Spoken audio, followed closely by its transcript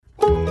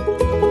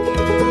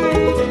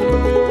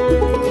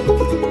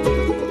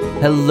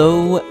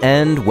Hello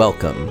and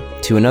welcome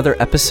to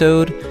another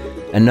episode,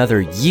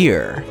 another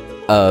year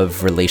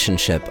of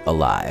Relationship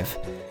Alive.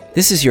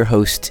 This is your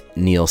host,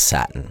 Neil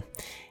Sattin,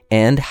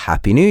 and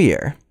Happy New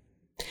Year.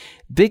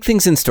 Big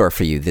things in store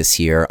for you this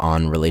year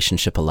on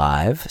Relationship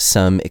Alive.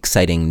 Some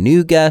exciting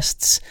new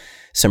guests,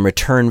 some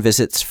return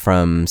visits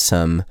from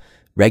some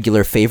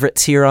regular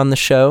favorites here on the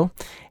show,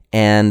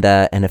 and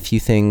a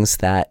few things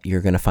that you're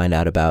going to find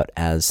out about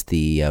as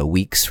the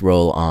weeks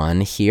roll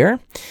on here.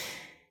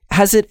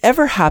 Has it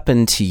ever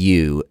happened to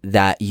you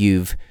that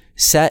you've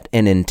set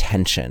an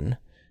intention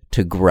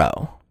to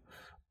grow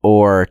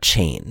or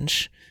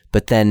change,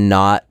 but then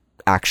not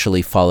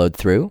actually followed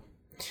through?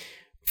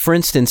 For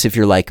instance, if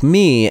you're like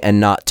me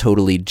and not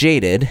totally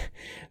jaded,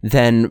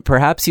 then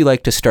perhaps you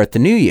like to start the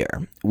new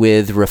year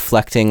with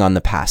reflecting on the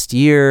past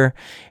year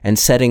and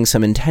setting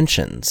some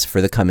intentions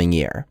for the coming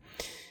year.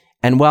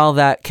 And while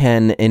that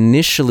can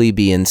initially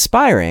be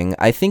inspiring,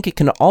 I think it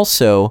can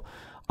also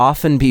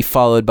often be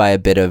followed by a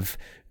bit of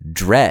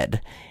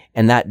dread.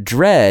 And that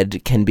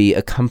dread can be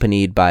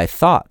accompanied by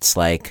thoughts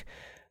like,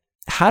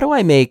 how do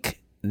I make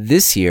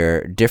this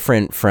year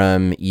different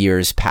from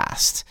years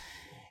past?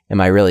 Am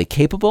I really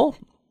capable?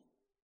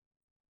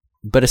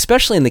 But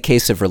especially in the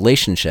case of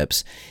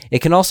relationships, it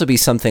can also be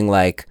something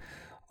like,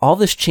 all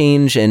this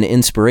change and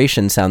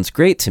inspiration sounds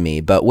great to me,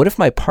 but what if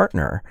my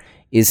partner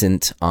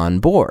isn't on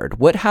board?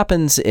 What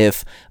happens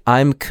if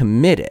I'm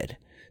committed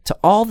to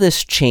all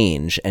this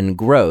change and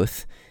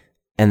growth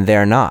and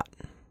they're not?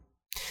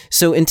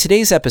 So in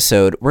today's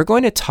episode, we're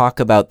going to talk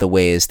about the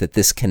ways that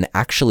this can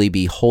actually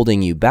be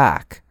holding you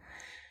back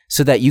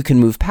so that you can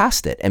move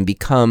past it and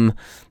become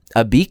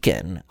a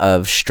beacon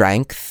of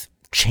strength,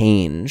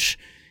 change,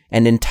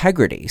 and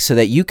integrity so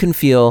that you can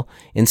feel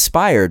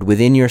inspired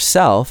within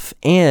yourself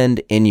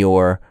and in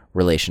your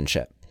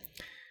relationship.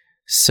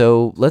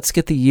 So let's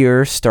get the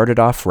year started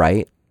off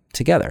right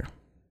together.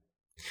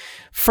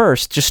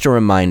 First, just a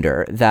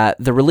reminder that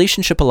the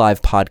Relationship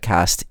Alive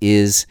podcast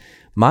is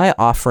my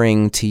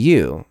offering to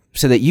you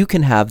so that you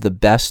can have the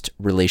best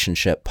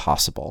relationship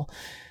possible,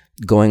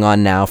 going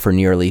on now for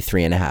nearly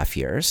 3.5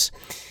 years.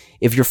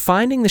 If you're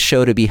finding the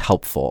show to be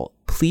helpful,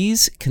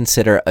 please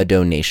consider a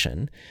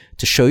donation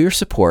to show your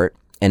support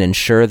and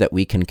ensure that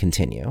we can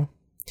continue.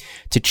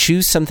 To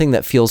choose something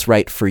that feels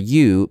right for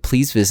you,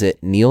 please visit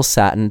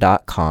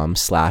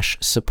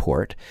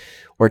neilsattin.com/support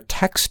or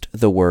text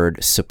the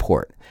word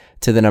support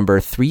to the number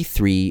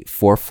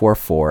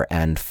 33444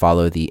 and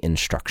follow the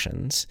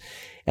instructions.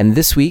 And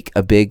this week,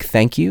 a big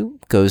thank you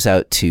goes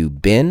out to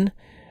Bin,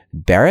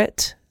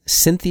 Barrett,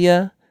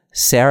 Cynthia,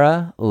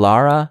 Sarah,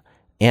 Lara,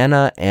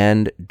 Anna,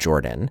 and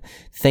Jordan.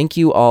 Thank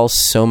you all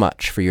so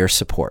much for your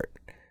support,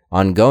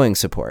 ongoing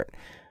support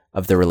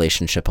of the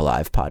Relationship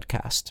Alive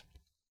podcast.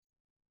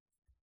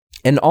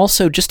 And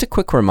also, just a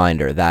quick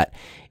reminder that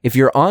if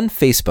you're on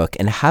Facebook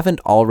and haven't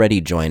already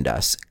joined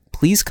us,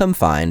 please come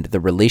find the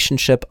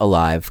Relationship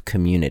Alive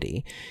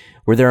community,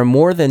 where there are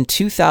more than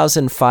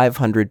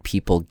 2,500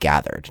 people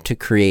gathered to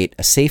create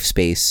a safe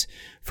space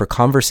for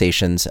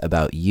conversations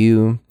about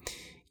you,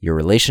 your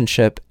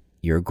relationship,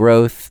 your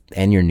growth,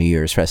 and your New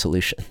Year's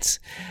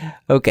resolutions.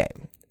 Okay,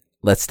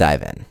 let's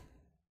dive in.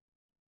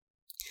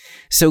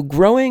 So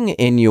growing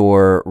in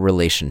your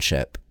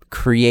relationship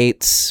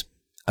creates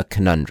a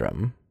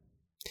conundrum.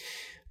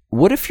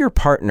 What if your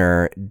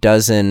partner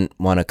doesn't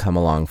want to come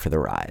along for the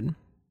ride?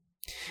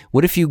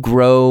 What if you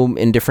grow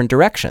in different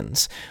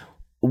directions?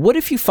 What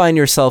if you find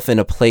yourself in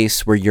a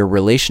place where your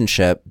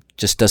relationship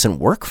just doesn't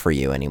work for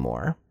you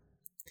anymore?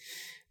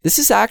 This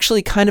is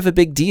actually kind of a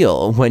big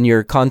deal when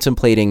you're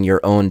contemplating your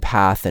own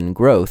path and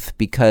growth,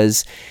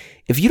 because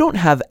if you don't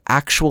have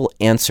actual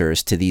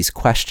answers to these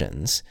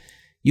questions,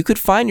 you could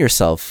find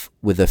yourself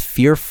with a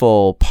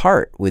fearful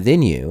part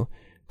within you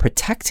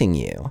protecting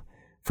you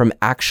from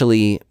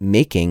actually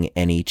making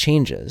any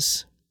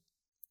changes.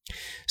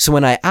 So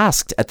when I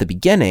asked at the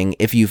beginning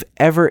if you've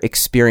ever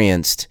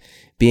experienced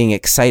being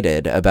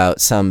excited about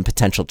some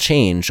potential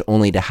change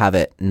only to have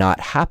it not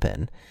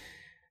happen,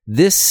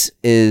 this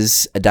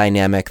is a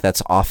dynamic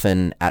that's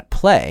often at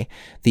play.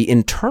 The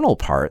internal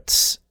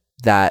parts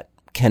that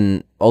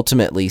can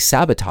ultimately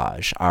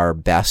sabotage our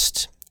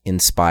best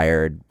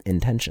inspired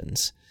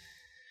intentions.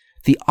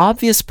 The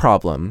obvious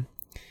problem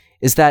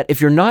is that if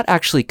you're not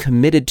actually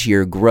committed to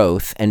your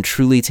growth and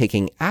truly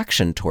taking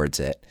action towards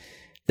it,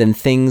 then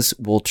things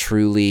will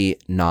truly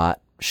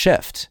not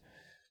shift.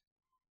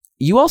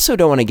 You also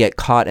don't want to get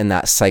caught in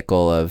that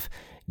cycle of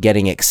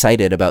getting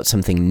excited about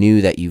something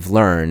new that you've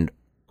learned,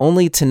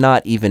 only to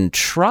not even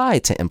try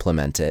to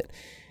implement it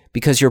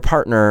because your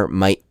partner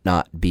might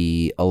not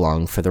be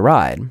along for the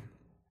ride.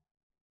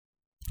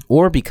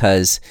 Or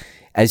because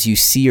as you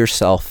see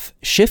yourself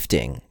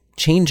shifting,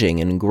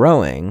 changing, and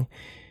growing,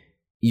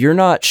 you're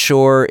not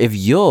sure if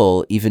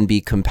you'll even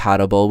be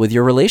compatible with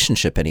your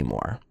relationship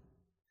anymore.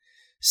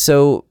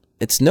 So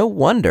it's no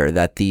wonder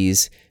that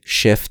these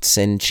shifts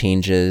and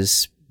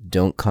changes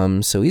don't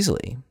come so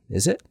easily,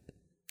 is it?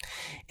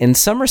 In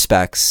some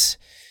respects,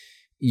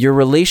 your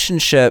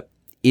relationship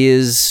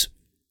is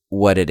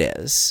what it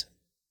is.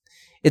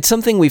 It's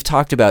something we've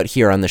talked about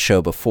here on the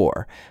show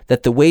before,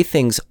 that the way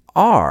things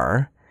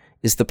are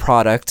is the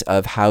product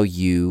of how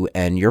you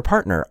and your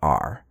partner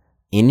are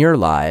in your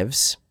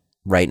lives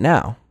right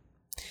now.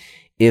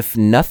 If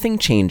nothing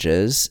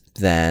changes,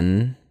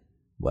 then,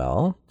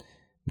 well,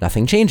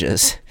 nothing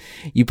changes.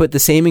 You put the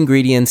same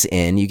ingredients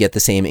in, you get the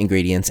same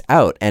ingredients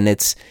out, and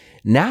it's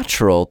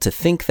natural to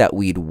think that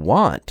we'd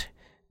want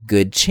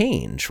good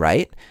change,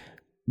 right?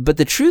 But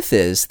the truth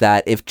is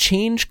that if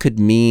change could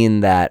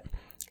mean that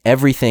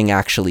everything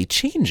actually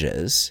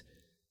changes,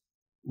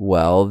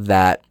 well,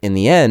 that in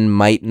the end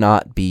might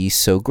not be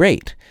so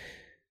great.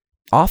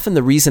 Often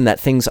the reason that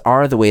things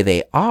are the way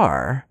they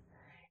are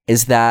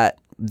is that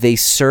they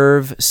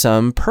serve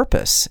some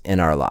purpose in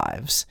our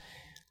lives.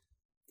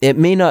 It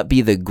may not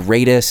be the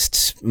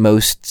greatest,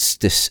 most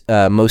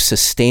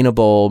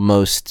sustainable,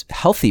 most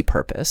healthy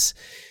purpose,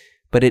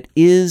 but it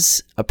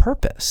is a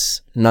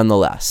purpose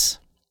nonetheless.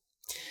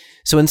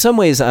 So in some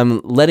ways, I'm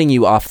letting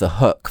you off the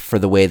hook for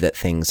the way that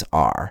things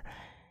are.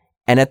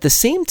 And at the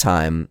same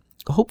time,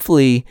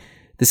 hopefully,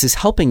 this is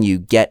helping you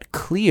get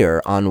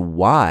clear on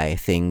why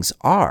things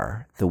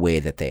are the way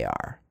that they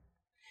are.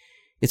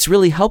 It's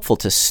really helpful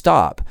to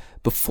stop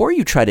before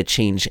you try to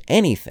change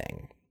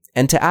anything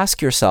and to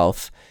ask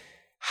yourself,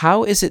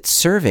 how is it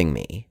serving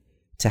me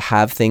to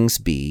have things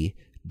be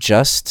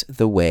just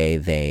the way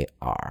they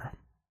are?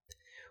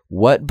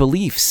 What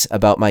beliefs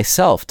about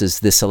myself does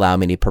this allow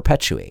me to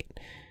perpetuate?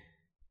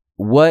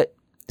 What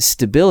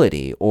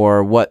stability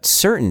or what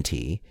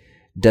certainty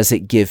does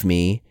it give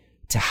me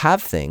to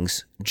have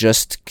things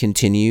just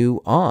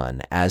continue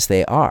on as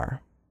they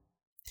are?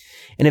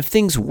 And if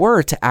things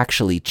were to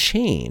actually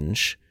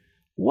change,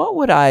 what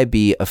would I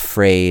be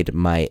afraid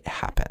might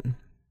happen?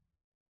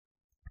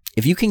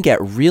 If you can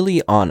get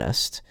really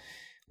honest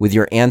with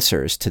your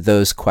answers to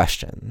those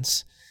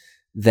questions,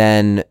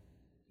 then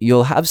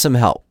you'll have some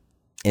help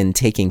in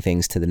taking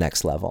things to the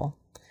next level.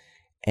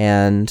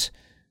 And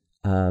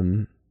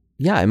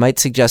I might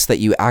suggest that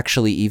you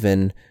actually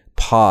even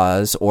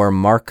pause or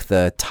mark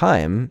the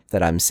time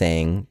that I'm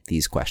saying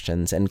these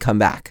questions and come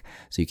back.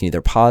 So you can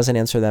either pause and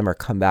answer them or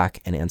come back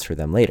and answer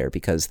them later,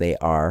 because they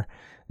are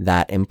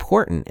that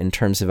important in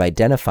terms of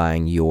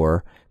identifying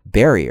your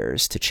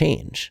barriers to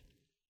change.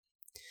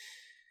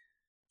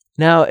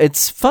 Now,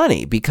 it's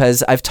funny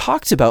because I've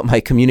talked about my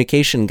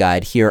communication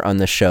guide here on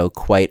the show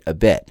quite a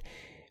bit,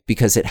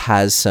 because it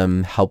has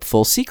some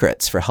helpful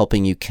secrets for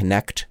helping you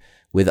connect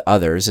with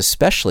others,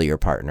 especially your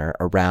partner,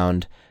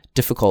 around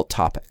difficult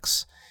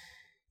topics.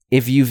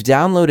 If you've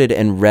downloaded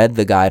and read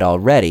the guide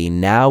already,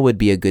 now would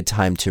be a good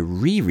time to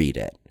reread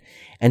it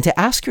and to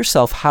ask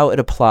yourself how it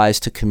applies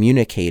to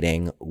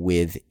communicating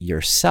with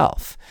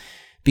yourself,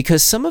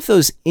 because some of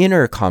those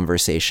inner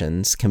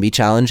conversations can be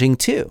challenging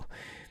too.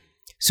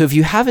 So if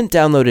you haven't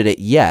downloaded it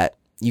yet,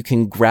 you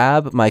can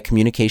grab my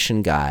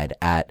communication guide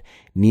at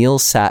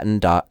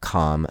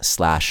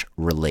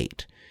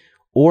neilsattin.com/relate,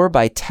 or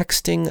by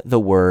texting the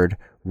word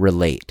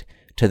relate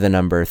to the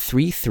number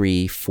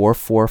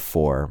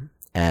 33444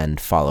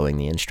 and following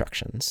the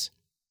instructions.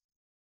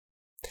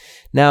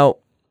 Now,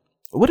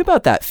 what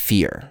about that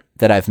fear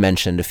that I've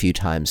mentioned a few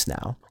times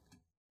now?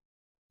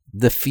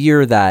 The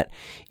fear that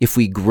if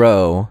we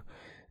grow,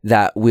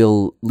 that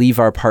we'll leave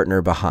our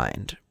partner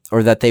behind,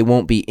 or that they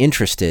won't be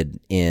interested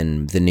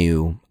in the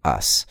new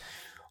us.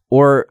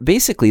 Or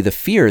basically the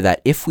fear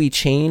that if we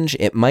change,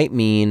 it might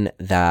mean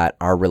that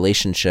our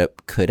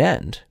relationship could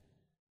end.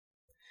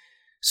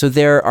 So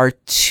there are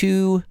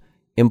two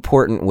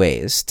important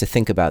ways to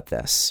think about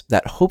this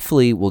that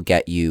hopefully will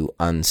get you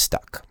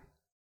unstuck.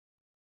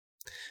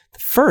 The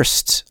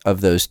first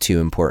of those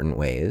two important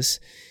ways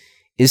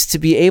is to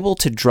be able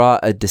to draw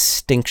a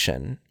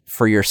distinction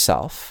for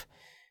yourself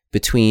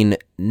between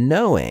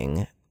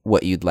knowing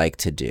what you'd like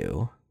to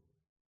do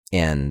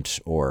and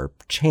or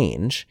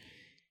change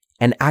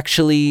and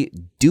actually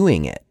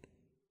doing it,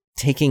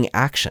 taking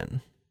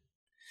action.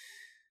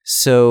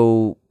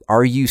 So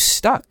are you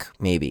stuck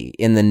maybe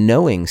in the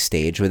knowing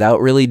stage without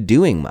really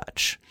doing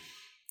much?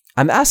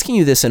 I'm asking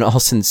you this in all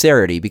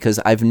sincerity because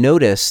I've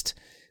noticed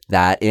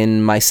that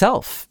in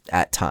myself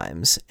at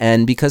times,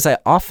 and because I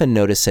often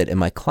notice it in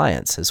my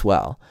clients as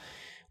well.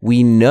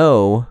 We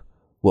know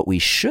what we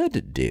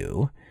should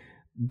do,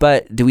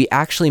 but do we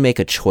actually make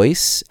a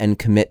choice and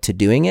commit to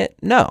doing it?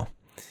 No.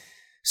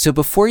 So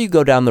before you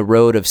go down the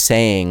road of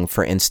saying,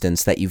 for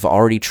instance, that you've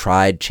already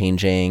tried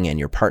changing and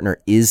your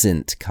partner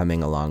isn't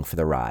coming along for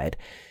the ride,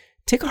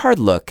 take a hard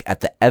look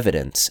at the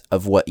evidence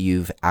of what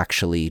you've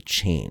actually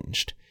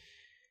changed.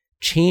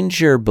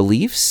 Change your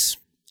beliefs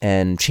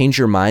and change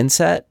your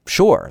mindset.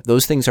 Sure,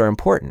 those things are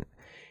important.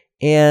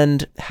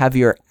 And have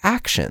your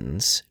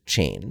actions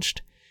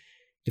changed?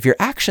 If your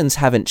actions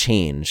haven't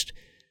changed,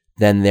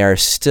 then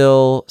there's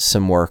still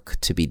some work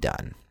to be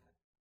done.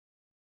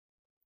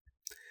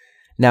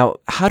 Now,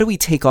 how do we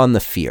take on the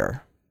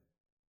fear?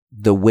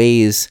 The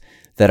ways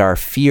that our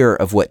fear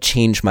of what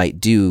change might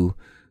do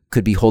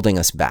could be holding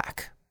us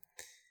back.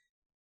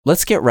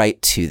 Let's get right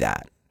to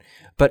that.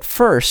 But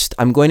first,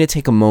 I'm going to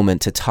take a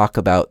moment to talk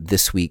about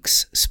this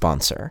week's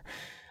sponsor.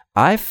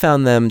 I've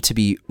found them to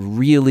be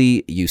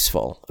really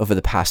useful over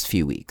the past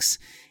few weeks,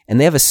 and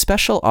they have a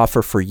special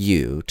offer for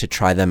you to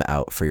try them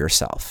out for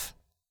yourself.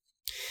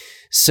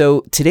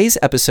 So today's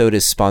episode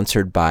is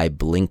sponsored by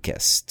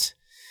Blinkist.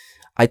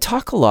 I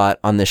talk a lot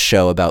on this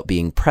show about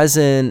being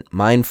present,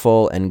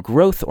 mindful, and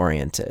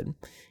growth-oriented,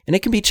 and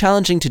it can be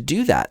challenging to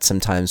do that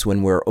sometimes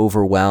when we're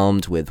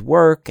overwhelmed with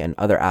work and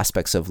other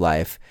aspects of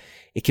life.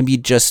 It can be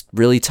just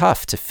really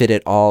tough to fit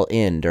it all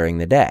in during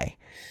the day.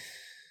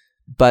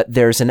 But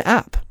there's an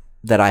app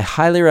that I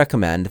highly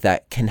recommend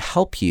that can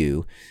help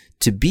you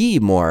to be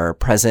more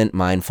present,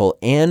 mindful,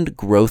 and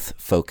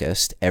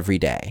growth-focused every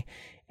day.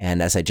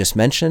 And as I just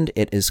mentioned,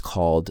 it is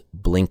called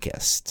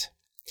Blinkist.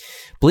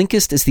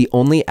 Blinkist is the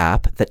only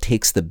app that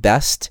takes the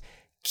best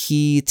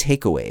key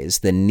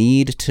takeaways, the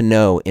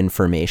need-to-know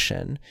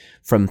information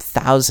from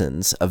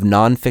thousands of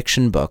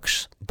nonfiction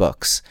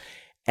books,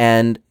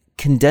 and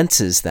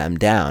condenses them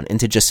down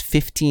into just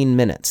 15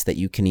 minutes that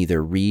you can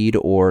either read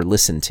or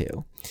listen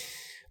to.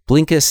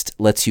 Blinkist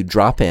lets you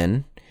drop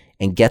in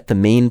and get the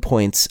main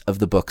points of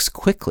the books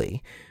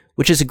quickly,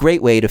 which is a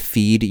great way to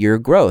feed your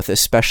growth,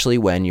 especially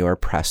when you're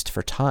pressed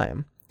for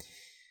time.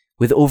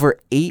 With over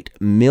 8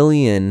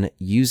 million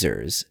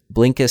users,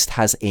 Blinkist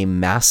has a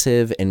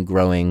massive and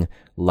growing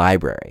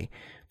library,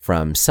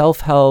 from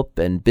self-help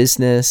and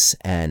business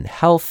and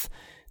health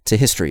to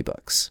history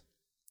books.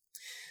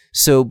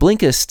 So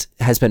Blinkist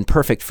has been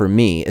perfect for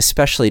me,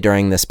 especially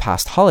during this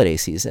past holiday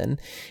season.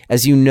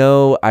 As you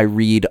know, I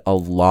read a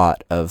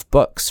lot of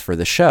books for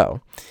the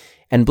show,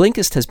 and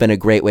Blinkist has been a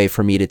great way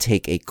for me to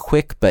take a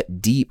quick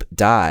but deep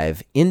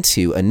dive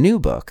into a new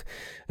book,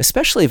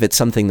 especially if it's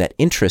something that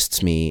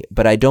interests me,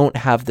 but I don't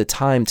have the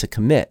time to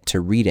commit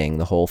to reading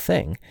the whole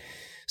thing.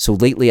 So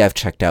lately I've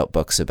checked out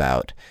books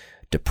about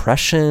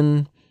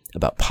depression,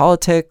 about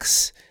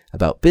politics,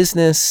 about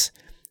business,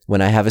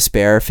 when I have a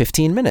spare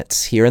 15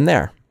 minutes here and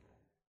there.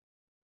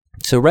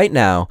 So right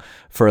now,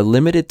 for a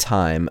limited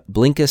time,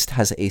 Blinkist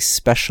has a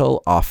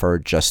special offer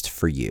just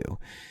for you.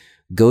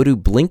 Go to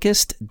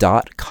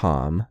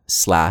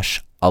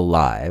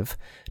Blinkist.com/alive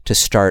to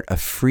start a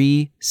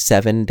free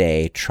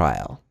 7-day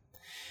trial.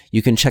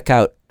 You can check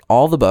out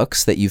all the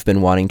books that you've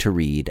been wanting to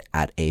read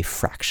at a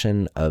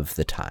fraction of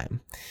the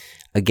time.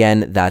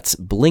 Again, that's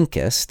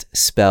Blinkist,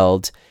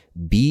 spelled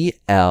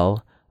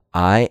BLINKIST.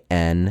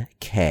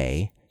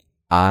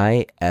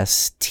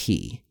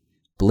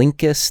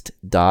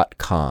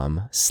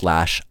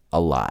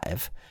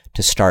 Blinkist.com/alive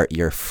to start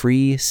your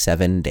free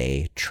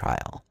 7-day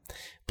trial.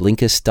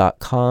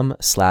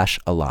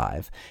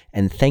 Blinkist.com/alive.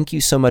 And thank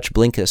you so much,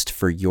 Blinkist,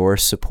 for your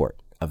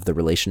support of the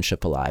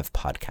Relationship Alive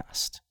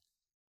podcast.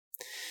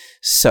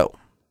 So,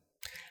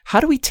 how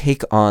do we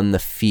take on the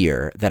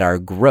fear that our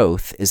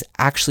growth is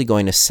actually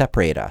going to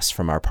separate us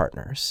from our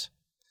partners?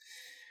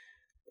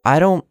 I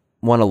don't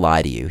want to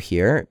lie to you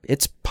here.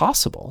 It's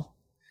possible.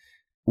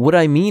 What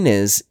I mean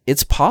is,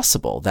 it's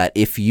possible that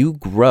if you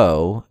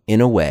grow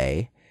in a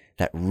way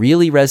that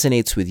really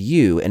resonates with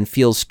you and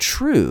feels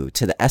true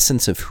to the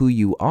essence of who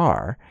you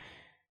are,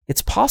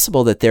 it's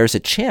possible that there's a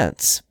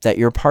chance that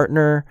your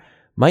partner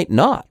might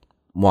not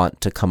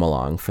want to come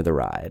along for the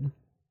ride.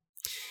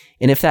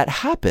 And if that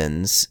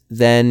happens,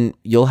 then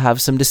you'll have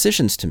some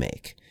decisions to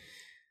make.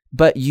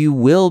 But you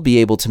will be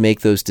able to make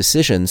those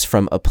decisions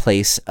from a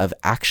place of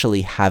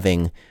actually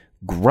having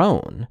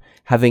grown,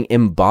 having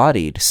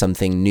embodied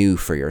something new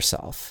for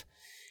yourself.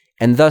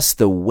 And thus,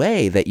 the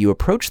way that you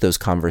approach those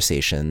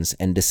conversations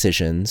and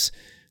decisions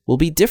will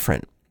be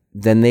different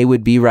than they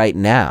would be right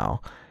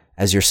now,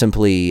 as you're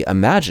simply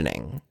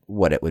imagining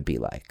what it would be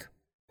like.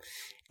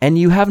 And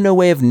you have no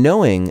way of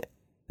knowing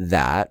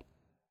that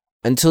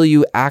until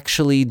you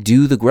actually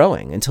do the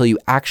growing, until you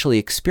actually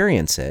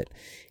experience it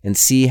and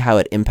see how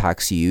it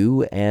impacts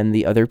you and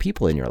the other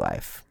people in your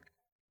life.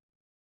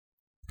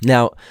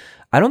 Now,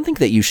 I don't think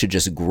that you should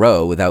just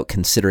grow without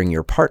considering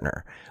your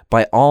partner.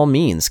 By all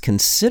means,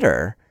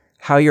 consider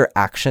how your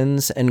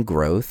actions and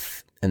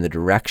growth and the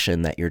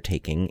direction that you're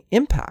taking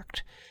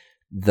impact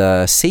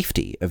the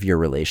safety of your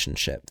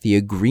relationship, the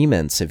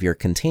agreements of your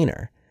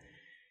container,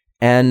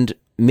 and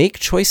make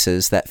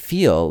choices that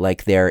feel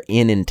like they're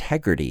in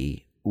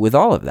integrity with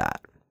all of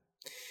that.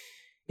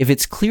 If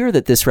it's clear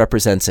that this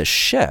represents a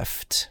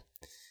shift,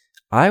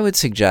 I would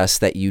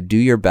suggest that you do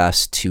your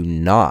best to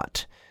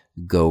not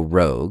go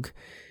rogue.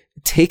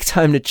 Take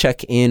time to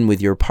check in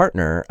with your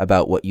partner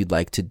about what you'd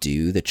like to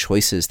do, the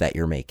choices that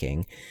you're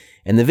making,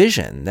 and the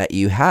vision that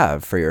you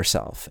have for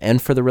yourself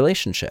and for the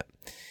relationship.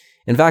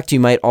 In fact, you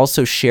might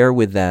also share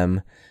with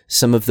them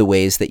some of the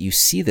ways that you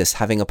see this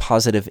having a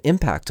positive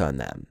impact on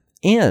them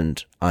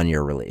and on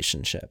your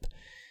relationship.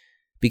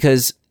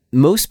 Because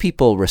most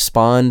people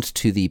respond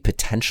to the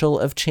potential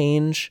of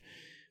change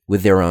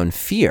with their own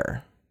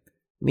fear.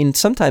 I mean,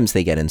 sometimes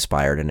they get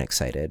inspired and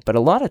excited, but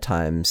a lot of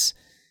times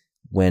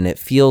when it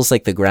feels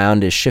like the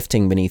ground is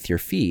shifting beneath your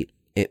feet,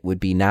 it would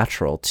be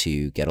natural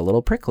to get a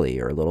little prickly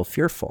or a little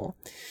fearful.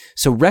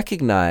 So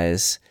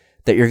recognize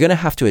that you're going to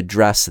have to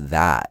address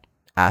that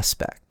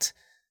aspect,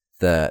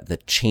 the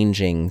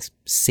changing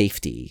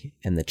safety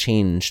and the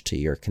change to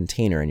your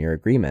container and your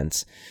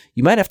agreements,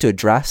 you might have to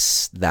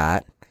address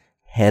that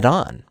head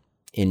on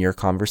in your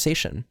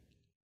conversation.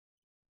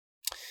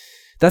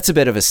 That's a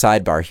bit of a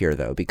sidebar here,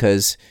 though,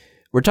 because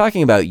we're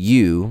talking about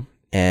you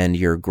and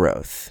your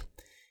growth,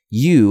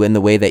 you and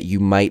the way that you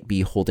might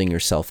be holding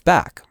yourself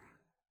back.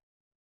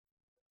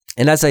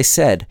 And as I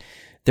said,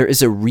 there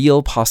is a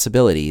real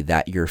possibility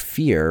that your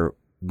fear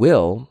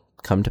will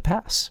come to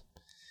pass.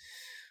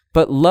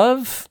 But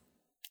love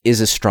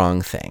is a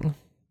strong thing.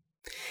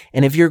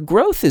 And if your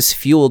growth is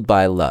fueled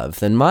by love,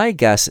 then my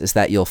guess is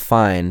that you'll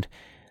find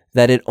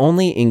that it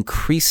only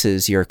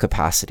increases your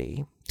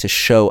capacity to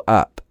show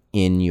up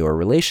in your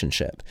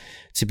relationship,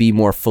 to be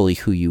more fully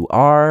who you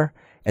are,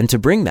 and to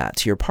bring that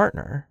to your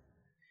partner.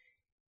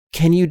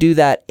 Can you do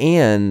that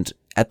and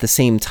at the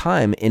same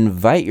time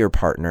invite your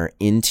partner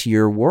into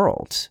your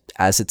world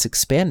as it's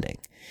expanding?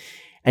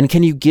 And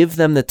can you give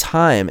them the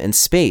time and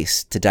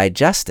space to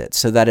digest it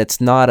so that it's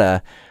not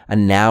a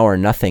now or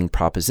nothing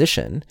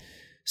proposition,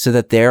 so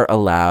that they're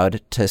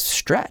allowed to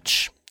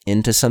stretch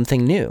into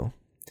something new,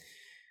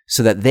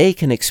 so that they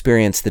can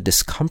experience the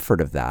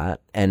discomfort of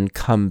that and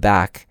come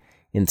back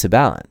into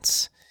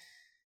balance?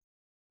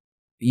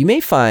 You may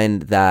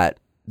find that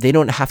they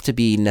don't have to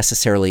be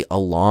necessarily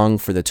along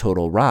for the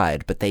total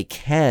ride, but they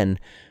can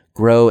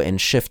grow and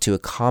shift to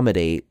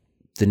accommodate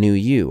the new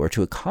you, or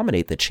to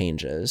accommodate the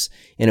changes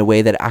in a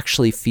way that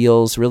actually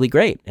feels really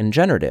great and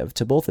generative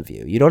to both of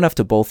you. You don't have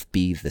to both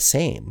be the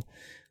same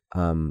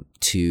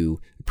to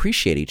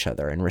appreciate each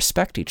other and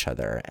respect each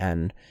other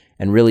and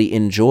really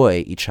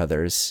enjoy each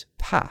other's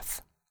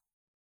path.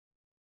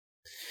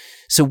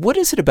 So what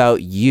is it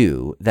about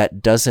you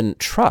that doesn't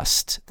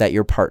trust that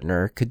your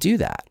partner could do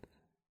that?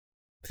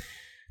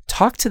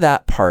 Talk to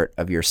that part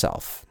of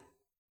yourself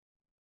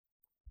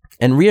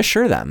and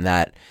reassure them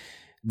that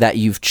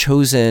you've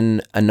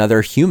chosen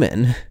another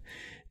human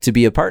to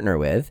be a partner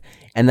with,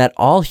 and that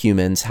all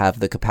humans have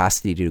the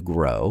capacity to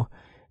grow,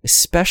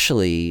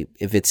 especially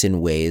if it's in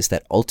ways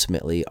that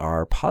ultimately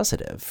are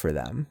positive for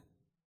them.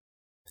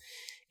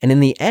 And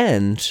in the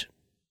end,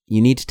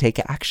 you need to take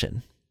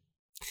action.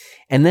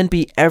 And then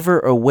be ever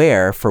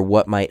aware for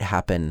what might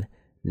happen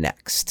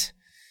next.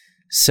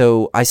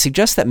 So I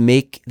suggest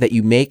that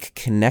you make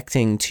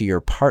connecting to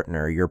your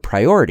partner your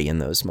priority in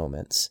those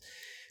moments.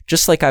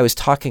 Just like I was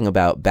talking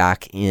about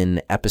back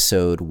in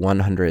episode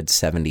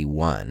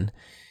 171,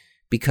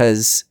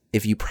 because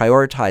if you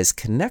prioritize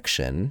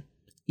connection,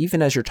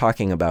 even as you're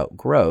talking about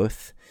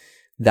growth,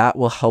 that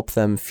will help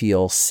them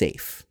feel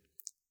safe,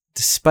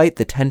 despite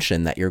the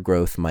tension that your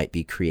growth might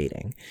be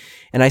creating.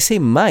 And I say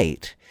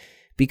might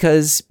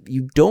because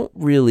you don't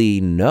really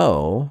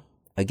know,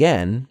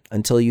 again,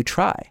 until you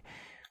try.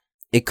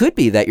 It could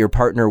be that your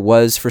partner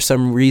was, for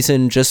some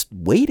reason, just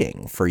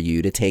waiting for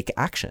you to take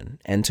action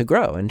and to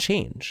grow and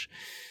change.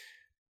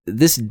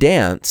 This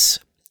dance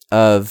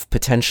of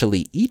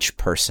potentially each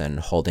person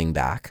holding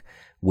back,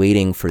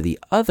 waiting for the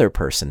other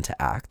person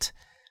to act,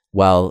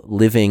 while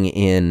living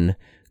in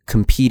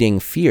competing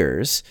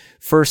fears.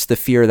 First, the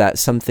fear that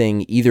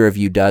something either of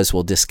you does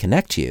will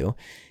disconnect you.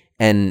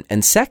 And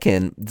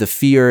second, the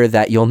fear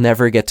that you'll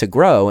never get to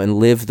grow and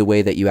live the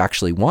way that you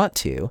actually want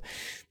to.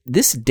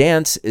 This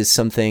dance is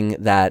something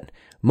that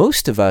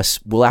most of us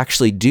will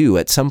actually do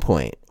at some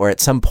point or at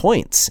some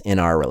points in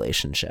our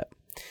relationship.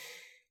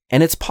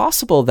 And it's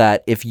possible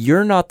that if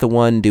you're not the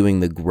one doing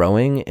the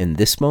growing in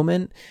this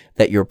moment,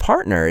 that your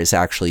partner is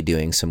actually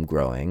doing some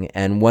growing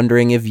and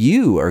wondering if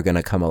you are going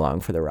to come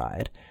along for the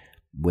ride.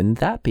 Wouldn't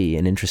that be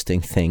an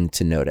interesting thing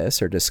to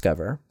notice or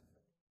discover?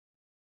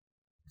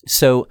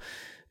 So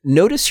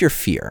notice your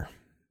fear,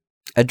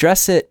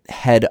 address it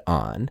head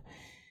on.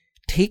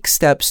 Take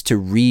steps to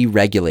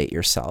re-regulate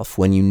yourself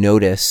when you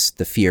notice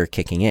the fear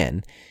kicking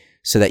in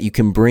so that you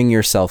can bring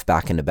yourself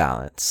back into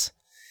balance.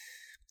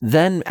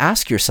 Then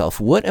ask yourself,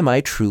 what am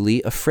I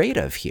truly afraid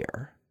of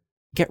here?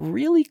 Get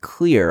really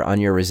clear on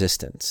your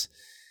resistance.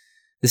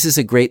 This is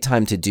a great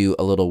time to do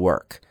a little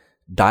work,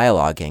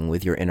 dialoguing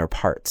with your inner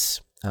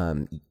parts.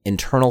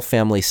 Internal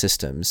family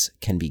systems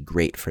can be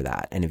great for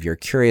that. And if you're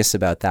curious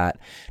about that,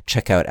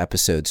 check out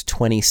episodes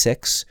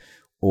 26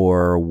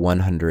 or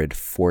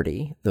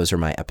 140. Those are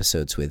my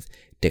episodes with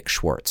Dick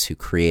Schwartz, who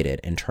created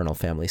internal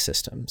family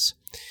systems.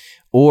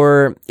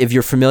 Or if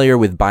you're familiar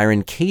with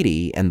Byron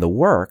Katie and the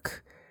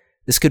work,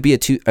 this could be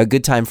a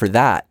good time for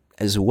that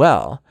as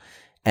well.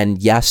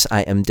 And yes,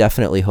 I am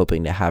definitely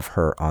hoping to have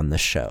her on the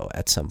show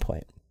at some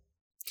point.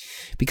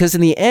 Because in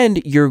the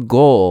end, your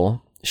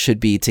goal should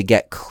be to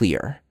get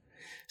clear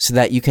so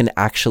that you can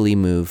actually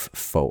move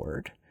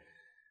forward.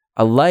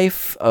 A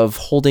life of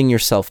holding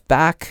yourself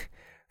back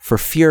for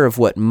fear of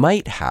what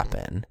might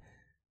happen,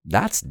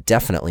 that's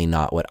definitely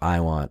not what I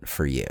want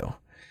for you.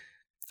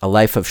 A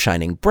life of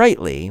shining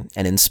brightly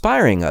and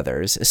inspiring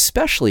others,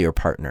 especially your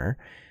partner,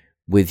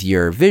 with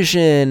your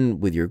vision,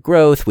 with your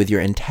growth, with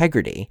your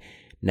integrity.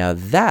 Now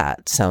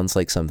that sounds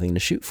like something to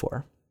shoot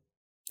for.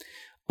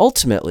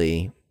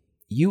 Ultimately,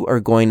 you are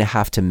going to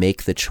have to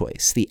make the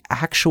choice, the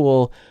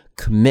actual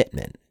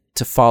commitment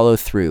to follow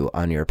through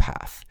on your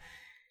path.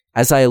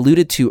 As I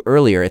alluded to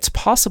earlier, it's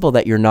possible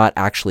that you're not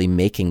actually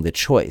making the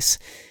choice,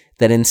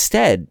 that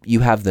instead you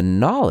have the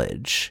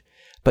knowledge,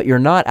 but you're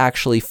not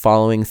actually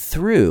following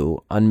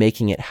through on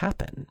making it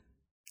happen.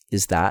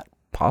 Is that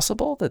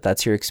possible, that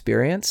that's your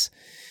experience?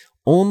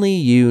 Only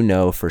you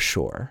know for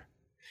sure.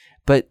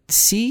 But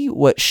see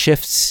what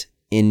shifts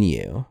in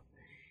you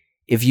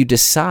if you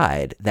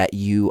decide that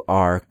you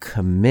are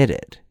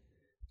committed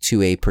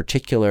to a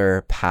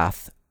particular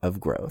path of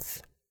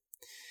growth.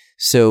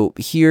 So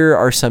here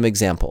are some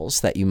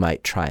examples that you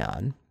might try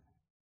on.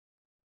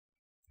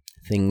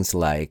 Things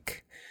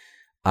like,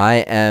 I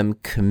am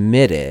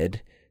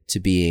committed to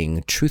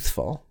being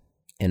truthful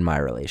in my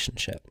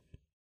relationship.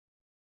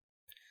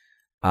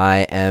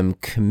 I am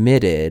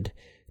committed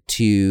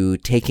to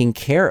taking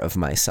care of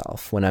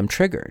myself when I'm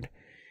triggered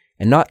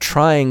and not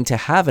trying to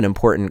have an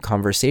important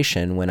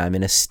conversation when I'm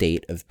in a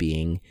state of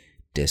being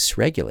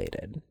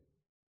dysregulated.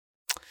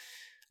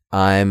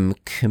 I'm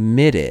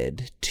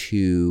committed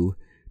to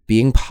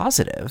being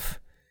positive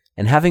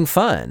and having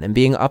fun and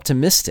being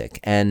optimistic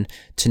and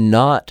to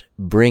not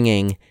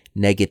bringing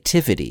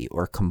negativity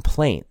or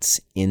complaints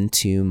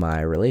into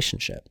my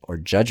relationship or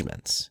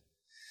judgments.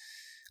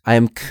 I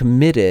am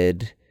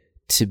committed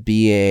to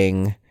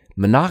being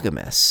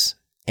monogamous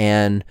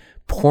and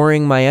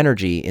pouring my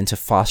energy into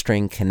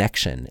fostering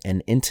connection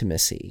and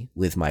intimacy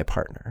with my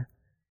partner,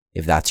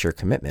 if that's your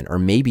commitment. Or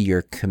maybe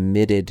you're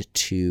committed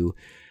to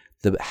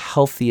the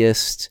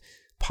healthiest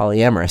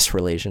polyamorous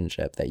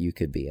relationship that you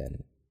could be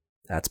in.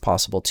 That's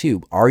possible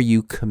too. Are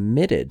you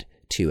committed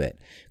to it?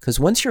 Because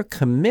once you're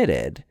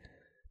committed,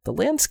 the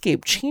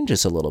landscape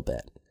changes a little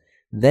bit.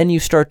 Then you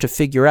start to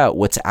figure out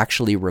what's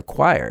actually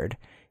required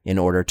in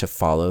order to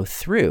follow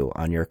through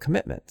on your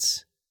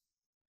commitments.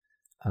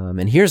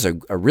 And here's a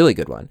really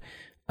good one.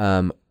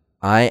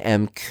 I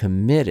am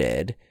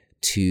committed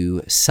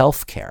to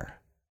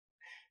self-care,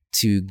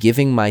 to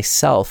giving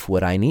myself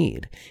what I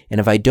need. And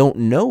if I don't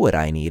know what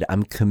I need,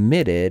 I'm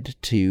committed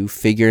to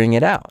figuring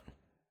it out.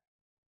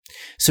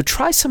 So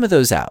try some of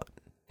those out.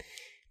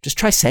 Just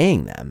try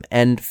saying them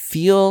and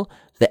feel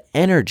the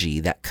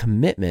energy that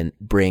commitment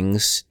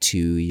brings to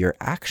your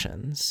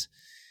actions.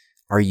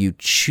 Are you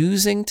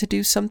choosing to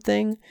do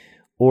something,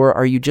 or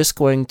are you just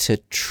going to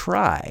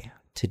try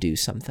to do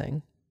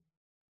something?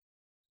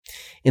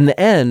 In the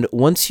end,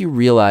 once you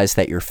realize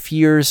that your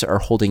fears are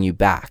holding you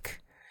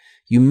back,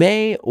 you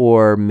may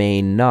or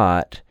may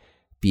not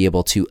be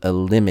able to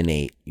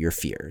eliminate your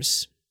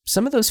fears.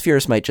 Some of those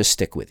fears might just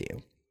stick with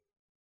you.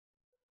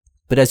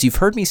 But as you've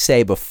heard me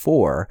say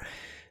before,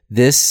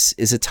 this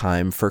is a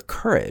time for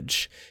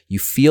courage. You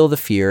feel the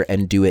fear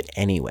and do it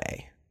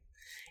anyway.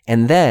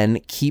 And then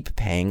keep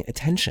paying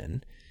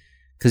attention,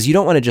 because you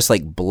don't want to just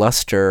like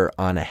bluster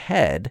on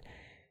ahead.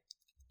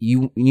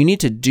 You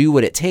need to do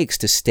what it takes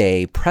to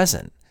stay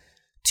present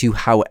to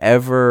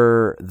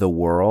however the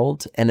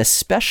world and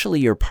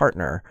especially your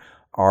partner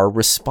are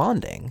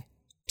responding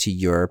to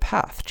your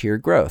path, to your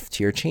growth,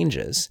 to your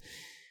changes.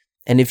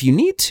 And if you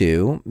need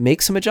to,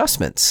 make some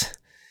adjustments.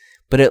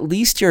 But at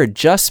least your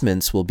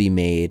adjustments will be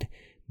made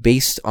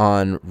based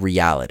on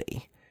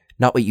reality,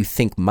 not what you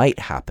think might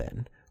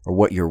happen or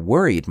what you're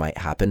worried might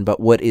happen, but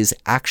what is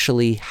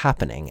actually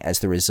happening as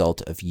the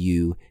result of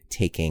you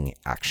taking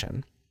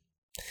action.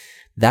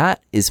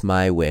 That is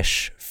my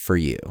wish for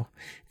you,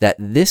 that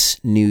this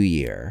new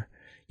year,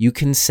 you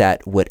can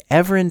set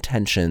whatever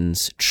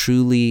intentions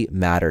truly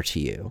matter to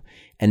you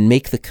and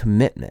make the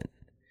commitment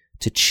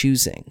to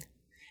choosing,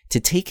 to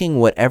taking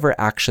whatever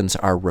actions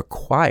are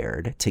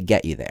required to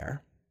get you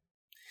there.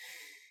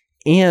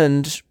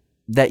 And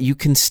that you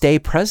can stay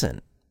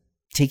present,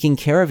 taking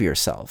care of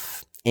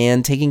yourself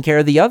and taking care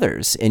of the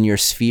others in your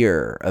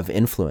sphere of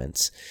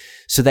influence,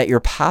 so that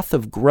your path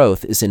of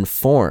growth is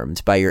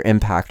informed by your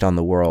impact on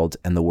the world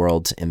and the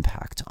world's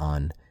impact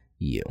on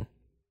you.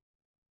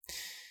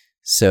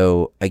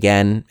 So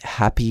again,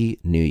 Happy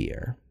New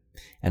Year.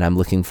 And I'm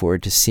looking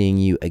forward to seeing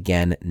you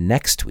again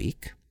next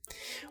week,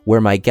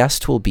 where my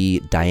guest will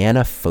be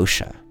Diana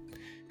Fosha,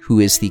 who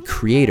is the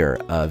creator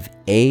of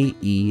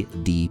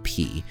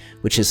AEDP,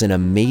 which is an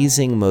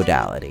amazing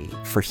modality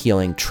for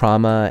healing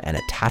trauma and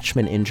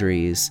attachment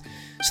injuries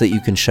so that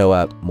you can show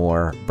up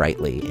more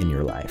brightly in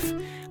your life.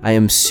 I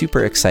am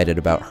super excited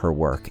about her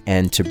work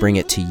and to bring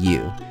it to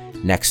you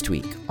next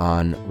week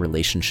on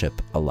Relationship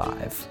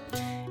Alive.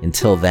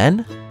 Until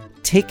then,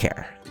 take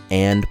care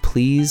and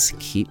please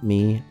keep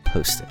me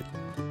posted.